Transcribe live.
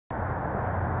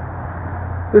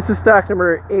This is stock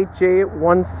number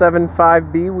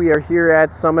 8J175B. We are here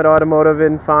at Summit Automotive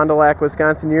in Fond du Lac,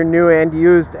 Wisconsin, your new and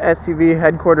used SUV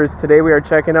headquarters. Today we are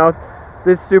checking out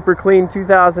this super clean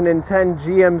 2010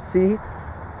 GMC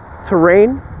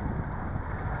Terrain.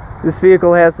 This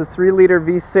vehicle has the 3-liter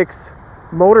V6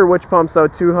 motor which pumps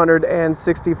out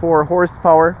 264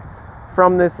 horsepower.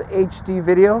 From this HD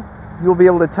video, you'll be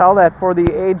able to tell that for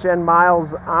the age and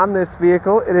miles on this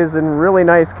vehicle, it is in really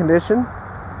nice condition.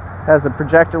 Has the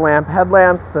projector lamp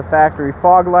headlamps, the factory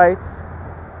fog lights,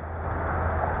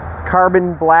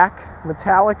 carbon black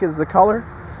metallic is the color.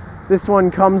 This one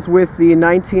comes with the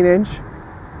 19-inch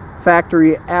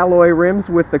factory alloy rims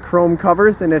with the chrome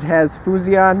covers, and it has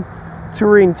Fuzion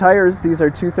touring tires. These are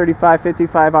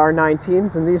 235/55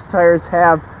 R19s, and these tires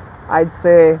have, I'd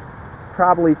say,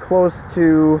 probably close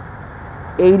to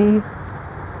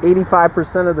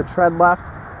 85% of the tread left.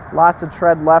 Lots of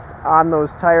tread left on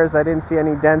those tires. I didn't see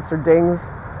any dents or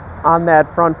dings on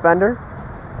that front fender.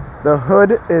 The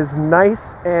hood is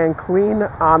nice and clean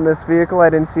on this vehicle. I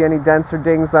didn't see any dents or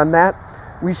dings on that.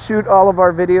 We shoot all of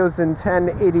our videos in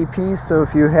 1080p, so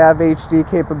if you have HD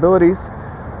capabilities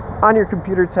on your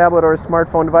computer, tablet, or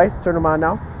smartphone device, turn them on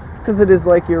now, because it is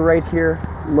like you're right here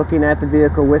looking at the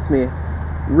vehicle with me.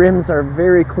 Rims are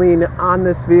very clean on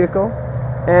this vehicle.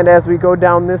 And as we go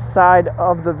down this side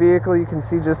of the vehicle, you can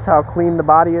see just how clean the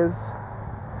body is,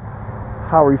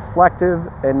 how reflective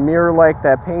and mirror-like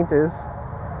that paint is.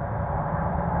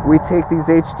 We take these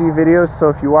HD videos, so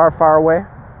if you are far away,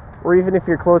 or even if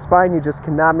you're close by and you just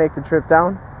cannot make the trip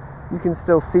down, you can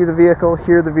still see the vehicle,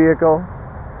 hear the vehicle,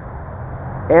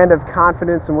 and have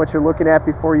confidence in what you're looking at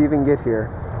before you even get here.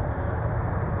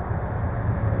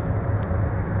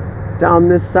 Down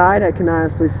this side, I can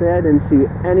honestly say I didn't see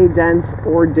any dents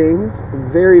or dings.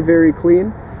 Very, very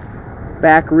clean.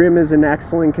 Back rim is in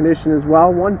excellent condition as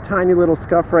well. One tiny little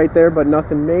scuff right there, but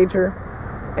nothing major.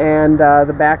 And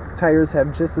the back tires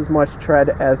have just as much tread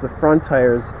as the front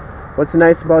tires. What's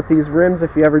nice about these rims,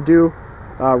 if you ever do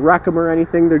wreck them or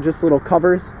anything, they're just little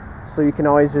covers, so you can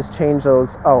always just change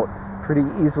those out pretty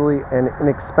easily and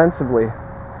inexpensively.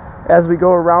 As we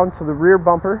go around to the rear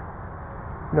bumper,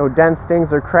 no dents,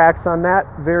 dings, or cracks on that.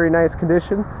 Very nice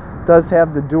condition. Does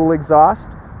have the dual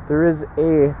exhaust. There is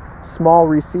a small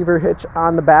receiver hitch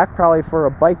on the back, probably for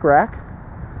a bike rack,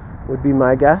 would be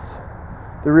my guess.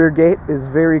 The rear gate is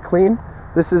very clean.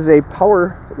 This is a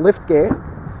power lift gate,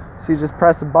 so you just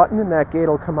press a button and that gate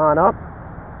will come on up.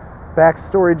 Back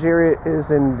storage area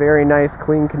is in very nice,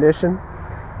 clean condition.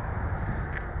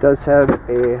 Does have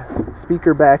a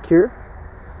speaker back here.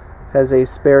 Has a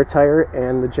spare tire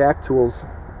and the jack tools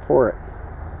for it.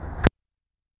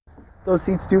 Those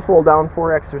seats do fold down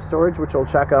for extra storage, which we'll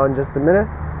check out in just a minute.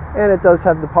 And it does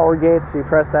have the power gate, so you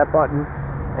press that button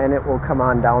and it will come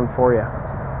on down for you.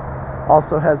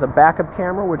 Also has a backup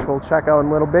camera, which we'll check out in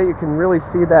a little bit. You can really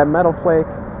see that metal flake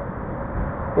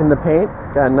in the paint.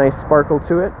 Got a nice sparkle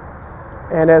to it.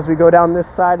 And as we go down this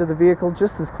side of the vehicle,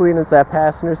 just as clean as that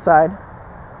passenger side.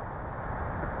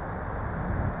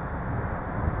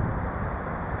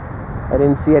 I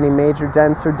didn't see any major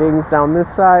dents or dings down this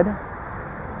side.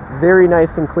 Very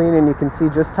nice and clean, and you can see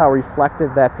just how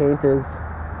reflective that paint is.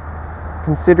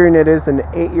 Considering it is an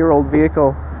 8-year-old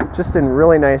vehicle, just in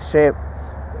really nice shape.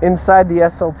 Inside, the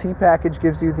SLT package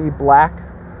gives you the black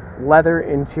leather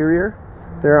interior.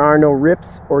 There are no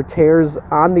rips or tears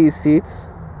on these seats.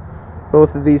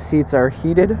 Both of these seats are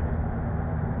heated.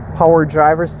 Power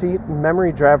driver's seat,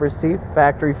 memory driver's seat,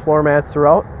 factory floor mats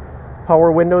throughout.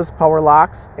 Power windows, power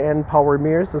locks, and power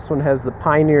mirrors. This one has the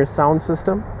Pioneer sound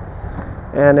system.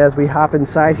 And as we hop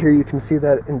inside here, you can see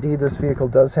that indeed this vehicle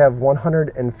does have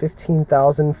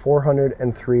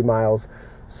 115,403 miles.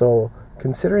 So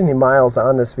considering the miles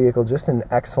on this vehicle, just in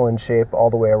excellent shape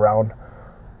all the way around.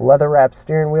 Leather wrapped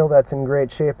steering wheel, that's in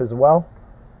great shape as well.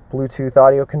 Bluetooth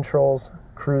audio controls,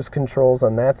 cruise controls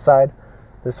on that side.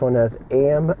 This one has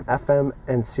AM, FM,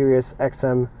 and Sirius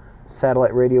XM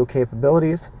satellite radio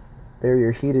capabilities. There are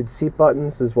your heated seat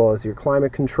buttons as well as your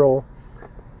climate control.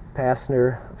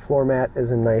 Passenger floor mat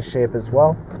is in nice shape as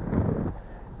well.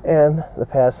 And the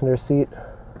passenger seat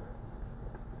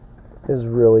is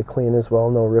really clean as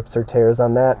well. No rips or tears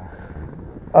on that.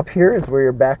 Up here is where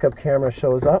your backup camera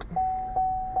shows up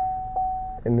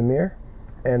in the mirror.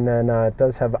 And then it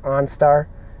does have OnStar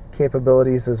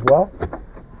capabilities as well.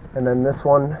 And then this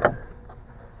one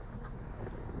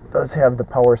does have the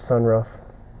power sunroof,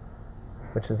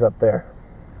 which is up there.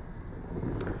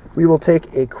 We will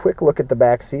take a quick look at the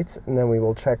back seats, and then we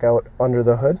will check out under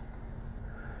the hood.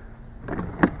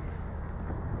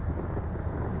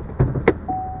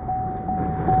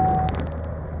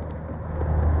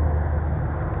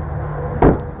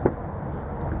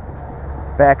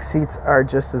 Back seats are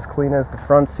just as clean as the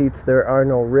front seats. There are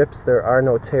no rips, there are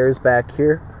no tears back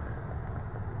here.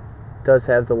 It does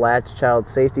have the latch child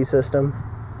safety system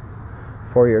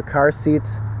for your car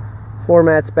seats. Floor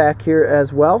mats back here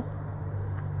as well.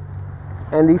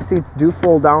 And these seats do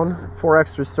fold down for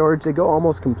extra storage. They go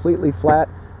almost completely flat.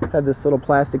 Have this little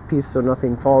plastic piece so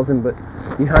nothing falls in but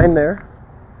behind there.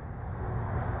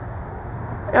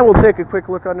 And we'll take a quick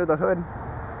look under the hood.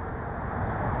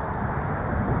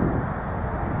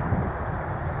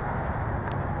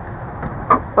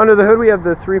 Under the hood we have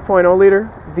the 3.0 liter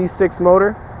V6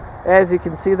 motor. As you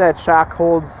can see, that shock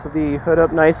holds the hood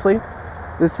up nicely.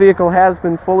 This vehicle has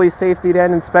been fully safetied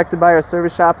and inspected by our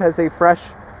service shop, has a fresh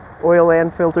oil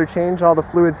and filter change. All the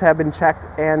fluids have been checked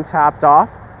and topped off.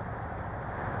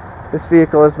 This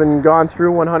vehicle has been gone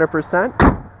through 100%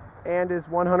 and is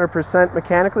 100%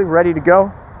 mechanically ready to go.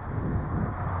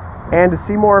 And to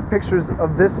see more pictures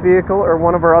of this vehicle or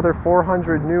one of our other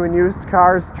 400 new and used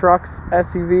cars, trucks,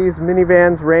 SUVs,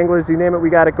 minivans, Wranglers, you name it, we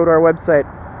got it. Go to our website,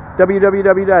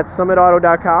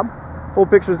 www.summitauto.com. Full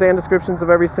pictures and descriptions of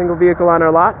every single vehicle on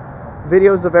our lot.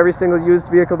 Videos of every single used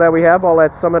vehicle that we have, all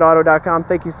at summitauto.com.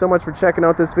 Thank you so much for checking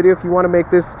out this video. If you want to make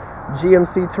this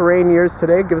GMC Terrain yours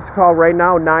today, give us a call right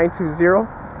now,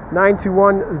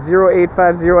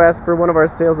 920-921-0850. Ask for one of our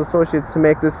sales associates to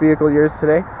make this vehicle yours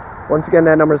today. Once again,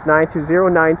 that number is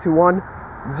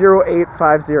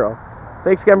 920-921-0850.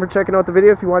 Thanks again for checking out the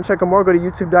video. If you want to check out more, go to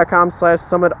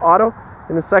youtube.com/summitauto.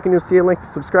 In a second, you'll see a link to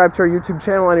subscribe to our YouTube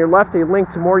channel on your left, a link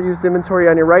to more used inventory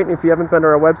on your right, and if you haven't been to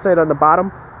our website, on the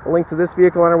bottom, a link to this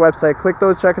vehicle on our website. Click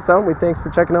those, check us out, and we thanks for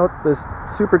checking out this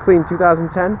super clean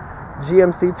 2010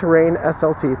 GMC Terrain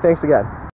SLT. Thanks again.